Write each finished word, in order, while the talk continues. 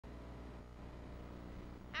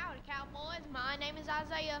Cowboys. My name is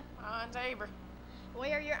Isaiah. Mine's Avery.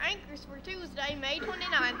 We are your anchors for Tuesday, May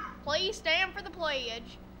 29th. Please stand for the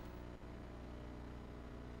pledge.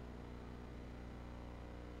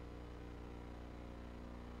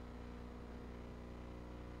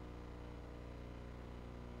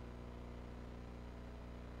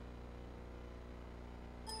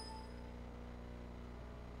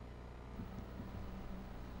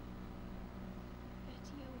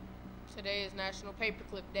 Today is National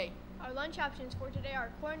Paperclip Day. Our lunch options for today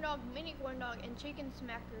are corn dog, mini corn dog, and chicken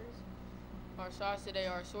smackers. Our sides today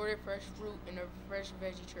are assorted fresh fruit and a fresh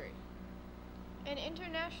veggie tray. In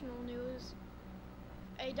international news,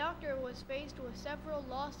 a doctor was faced with several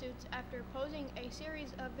lawsuits after posting a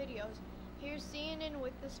series of videos. Here's CNN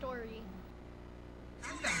with the story.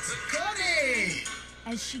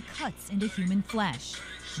 As she cuts into human flesh,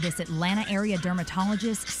 this Atlanta area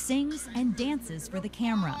dermatologist sings and dances for the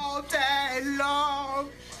camera. All day long.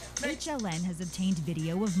 HLN has obtained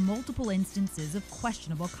video of multiple instances of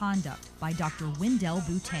questionable conduct by Dr. Wendell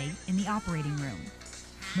Boutte in the operating room.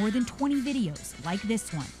 More than 20 videos like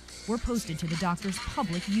this one were posted to the doctor's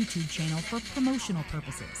public YouTube channel for promotional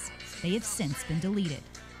purposes. They have since been deleted.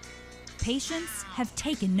 Patients have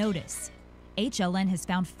taken notice. HLN has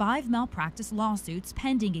found 5 malpractice lawsuits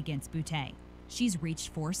pending against Boutte. She's reached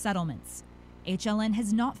 4 settlements. HLN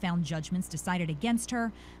has not found judgments decided against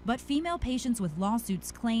her, but female patients with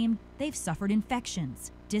lawsuits claim they've suffered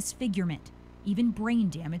infections, disfigurement, even brain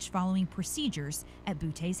damage following procedures at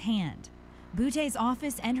Boutte's hand. Boutte's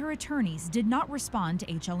office and her attorneys did not respond to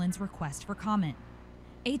HLN's request for comment.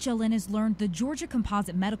 HLN has learned the Georgia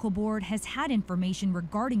Composite Medical Board has had information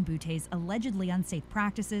regarding Boutte's allegedly unsafe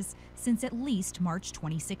practices since at least March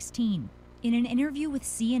 2016. In an interview with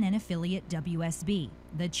CNN affiliate WSB,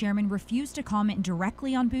 the chairman refused to comment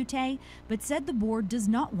directly on Boutte, but said the board does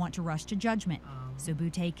not want to rush to judgment, so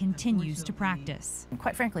Boutte continues to practice.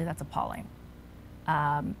 Quite frankly, that's appalling.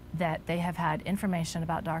 That they have had information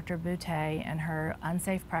about Dr. Boutte and her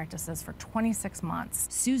unsafe practices for 26 months.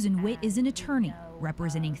 Susan Witt is an attorney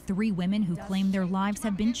representing 3 women who claim their lives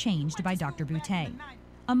have been changed by Dr. Boutte.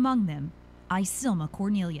 Among them, Isilma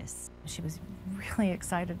Cornelius. She was really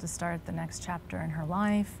excited to start the next chapter in her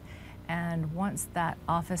life, and once that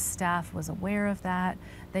office staff was aware of that,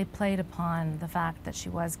 they played upon the fact that she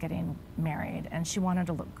was getting married and she wanted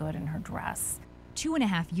to look good in her dress.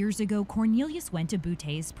 2.5 years ago, Cornelius went to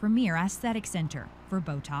Boutte's premier aesthetic center for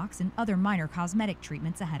Botox and other minor cosmetic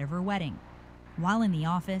treatments ahead of her wedding. While in the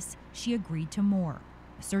office, she agreed to more,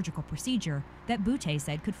 a surgical procedure that Boutte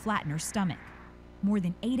said could flatten her stomach. More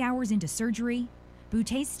than 8 hours into surgery,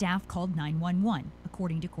 Boutte's staff called 911,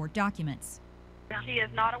 according to court documents. She is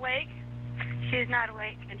not awake. She is not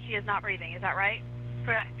awake, and she is not breathing. Is that right?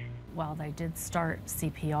 Correct. While they did start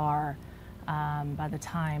CPR, by the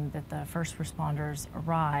time that the first responders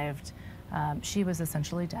arrived, she was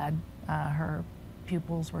essentially dead. Her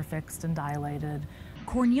pupils were fixed and dilated.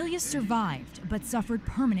 Cornelius survived, but suffered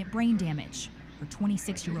permanent brain damage. Her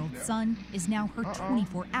 26-year-old son is now her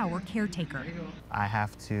 24-hour caretaker. I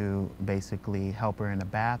have to basically help her in the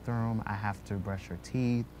bathroom. I have to brush her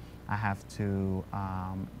teeth. I have to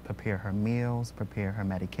prepare her meals, prepare her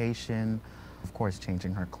medication, of course,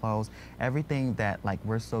 changing her clothes. Everything that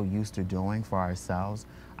we're so used to doing for ourselves,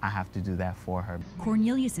 I have to do that for her.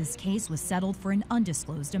 Cornelius's case was settled for an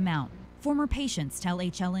undisclosed amount. Former patients tell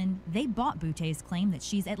HLN they bought Boutte's claim that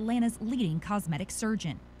she's Atlanta's leading cosmetic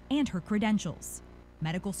surgeon, and her credentials: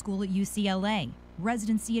 medical school at UCLA,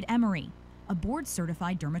 residency at Emory, a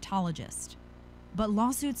board-certified dermatologist. But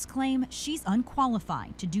lawsuits claim she's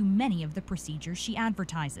unqualified to do many of the procedures she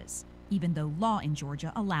advertises, even though law in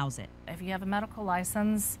Georgia allows it. If you have a medical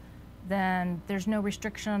license, then there's no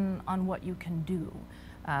restriction on what you can do.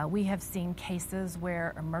 We have seen cases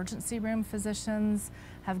where emergency room physicians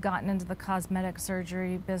have gotten into the cosmetic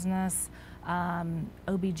surgery business,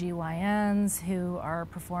 OBGYNs who are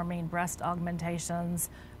performing breast augmentations,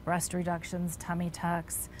 breast reductions, tummy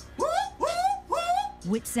tucks.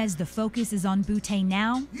 Witt says the focus is on Boutte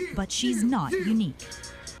now, but she's not unique.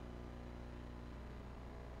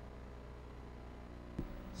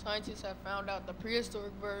 Scientists have found out the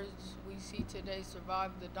prehistoric birds we see today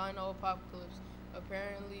survived the dino apocalypse.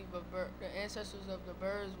 Apparently, the ancestors of the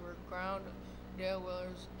birds were ground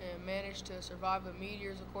dwellers and managed to survive the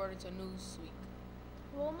meteors, according to Newsweek.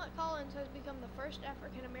 Wilmot Collins has become the first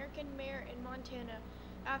African-American mayor in Montana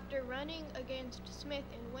after running against Smith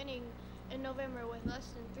and winning in November with less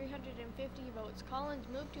than 350 votes. Collins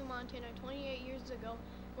moved to Montana 28 years ago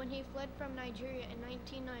when he fled from Nigeria in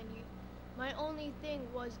 1990. My only thing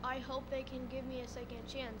was, I hope they can give me a second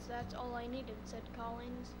chance. That's all I needed, said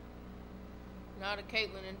Collins. Now to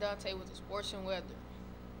Caitlin and Dante with the sports and weather.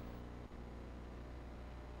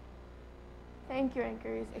 Thank you,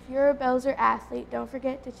 anchors. If you're a Belzer athlete, don't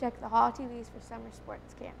forget to check the Hall TVs for summer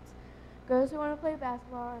sports camps. Girls who want to play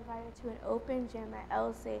basketball are invited to an open gym at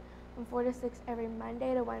LC from 4 to 6 every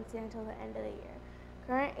Monday to Wednesday until the end of the year.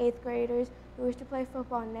 Current 8th graders who wish to play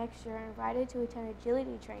football next year are invited to attend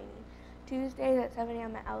agility training Tuesdays at 7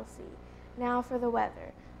 a.m. at LC. Now for the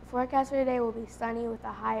weather. The forecast for today will be sunny with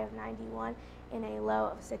a high of 91 and a low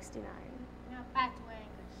of 69. Now back to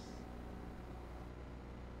anchors.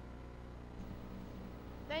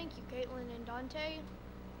 Thank you, Caitlin and Dante.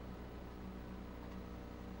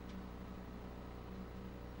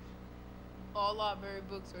 All library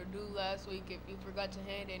books are due last week. If you forgot to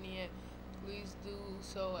hand any in, please do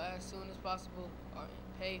so as soon as possible or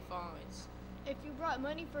pay fines. If you brought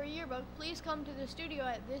money for a yearbook, please come to the studio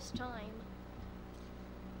at this time.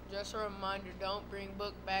 Just a reminder, don't bring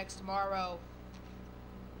book bags tomorrow.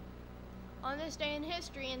 On this day in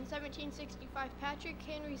history, in 1765, Patrick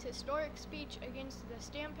Henry's historic speech against the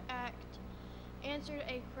Stamp Act answered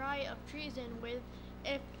a cry of treason with,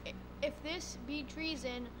 if this be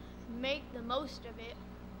treason, make the most of it.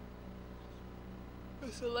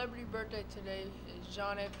 A celebrity birthday today is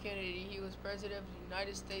John F. Kennedy. He was President of the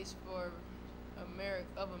United States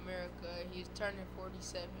of America. He is turning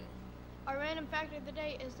 47. Our random fact of the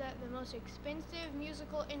day is that the most expensive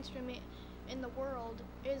musical instrument in the world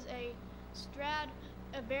is a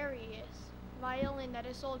Stradivarius violin that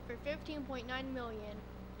is sold for $15.9 million.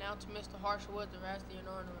 Now to Mr. Harshwood, the rest of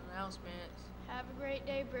your announcements. Have a great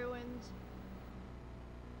day, Bruins.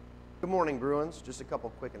 Good morning, Bruins. Just a couple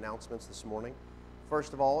quick announcements this morning.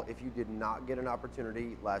 First of all, if you did not get an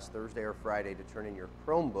opportunity last Thursday or Friday to turn in your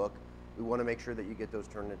Chromebook, we want to make sure that you get those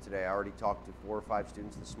turned in today. I already talked to 4 or 5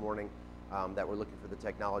 students this morning that were looking for the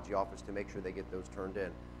technology office to make sure they get those turned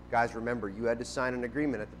in. Guys, remember, you had to sign an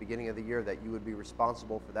agreement at the beginning of the year that you would be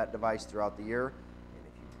responsible for that device throughout the year. And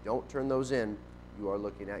if you don't turn those in, you are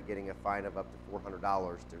looking at getting a fine of up to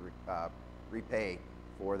 $400 to repay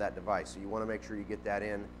for that device. So you want to make sure you get that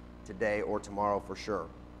in today or tomorrow for sure.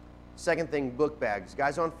 Second thing, book bags.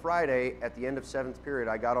 Guys, on Friday at the end of 7th period,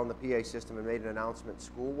 I got on the PA system and made an announcement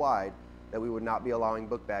school-wide that we would not be allowing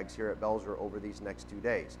book bags here at Belzer over these next 2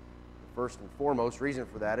 days. The first and foremost reason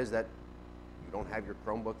for that is that you don't have your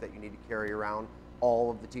Chromebook that you need to carry around. All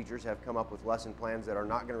of the teachers have come up with lesson plans that are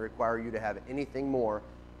not going to require you to have anything more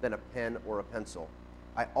than a pen or a pencil.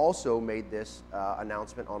 I also made this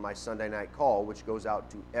announcement on my Sunday night call, which goes out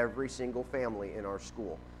to every single family in our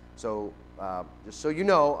school. So just so you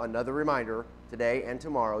know, another reminder, today and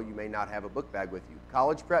tomorrow you may not have a book bag with you.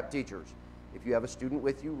 College prep teachers, if you have a student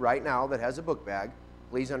with you right now that has a book bag,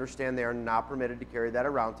 please understand they are not permitted to carry that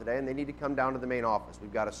around today, and they need to come down to the main office.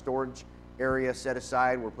 We've got a storage area set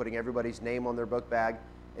aside. We're putting everybody's name on their book bag,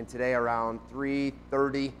 and today around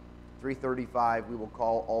 3:30, 3:35, we will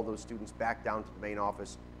call all those students back down to the main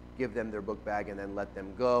office, give them their book bag, and then let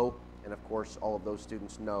them go. And of course, all of those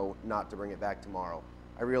students know not to bring it back tomorrow.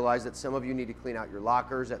 I realize that some of you need to clean out your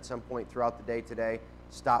lockers at some point throughout the day today.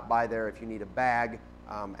 Stop by there if you need a bag.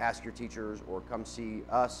 Ask your teachers or come see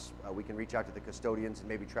us. We can reach out to the custodians and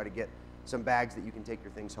maybe try to get some bags that you can take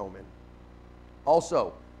your things home in.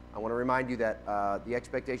 Also, I want to remind you that the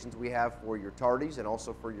expectations we have for your tardies and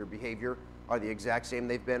also for your behavior are the exact same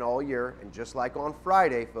they've been all year. And just like on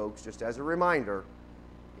Friday, folks, just as a reminder,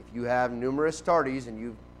 if you have numerous tardies and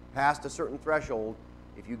you've passed a certain threshold,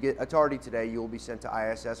 if you get a tardy today, you will be sent to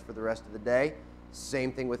ISS for the rest of the day.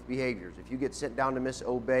 Same thing with behaviors. If you get sent down to Miss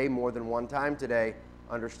Obey more than one time today,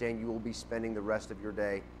 understand you will be spending the rest of your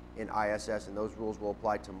day in ISS, and those rules will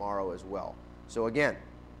apply tomorrow as well. So again,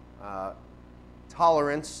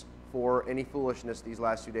 tolerance for any foolishness these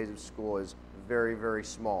last 2 days of school is very, very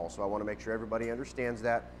small. So I want to make sure everybody understands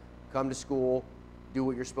that. Come to school, do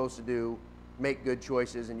what you're supposed to do, make good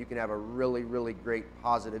choices, and you can have a really, really great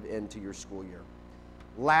positive end to your school year.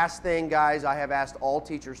 Last thing, guys, I have asked all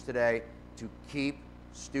teachers today to keep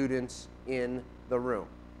students in the room.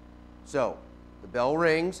 So the bell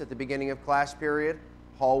rings at the beginning of class period.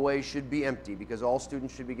 Hallways should be empty because all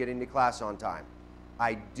students should be getting to class on time.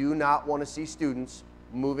 I do not want to see students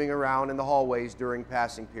moving around in the hallways during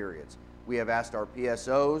passing periods. We have asked our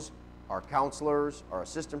PSOs, our counselors, our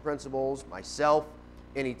assistant principals, myself,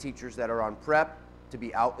 any teachers that are on prep to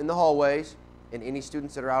be out in the hallways, and any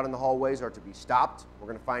students that are out in the hallways are to be stopped. We're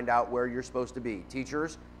going to find out where you're supposed to be.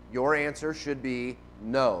 Teachers, your answer should be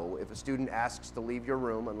no if a student asks to leave your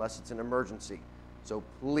room unless it's an emergency. So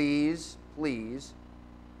please, please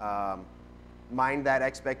mind that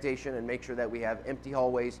expectation and make sure that we have empty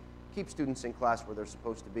hallways, keep students in class where they're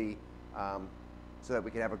supposed to be, so that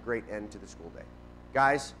we can have a great end to the school day.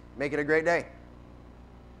 Guys, make it a great day.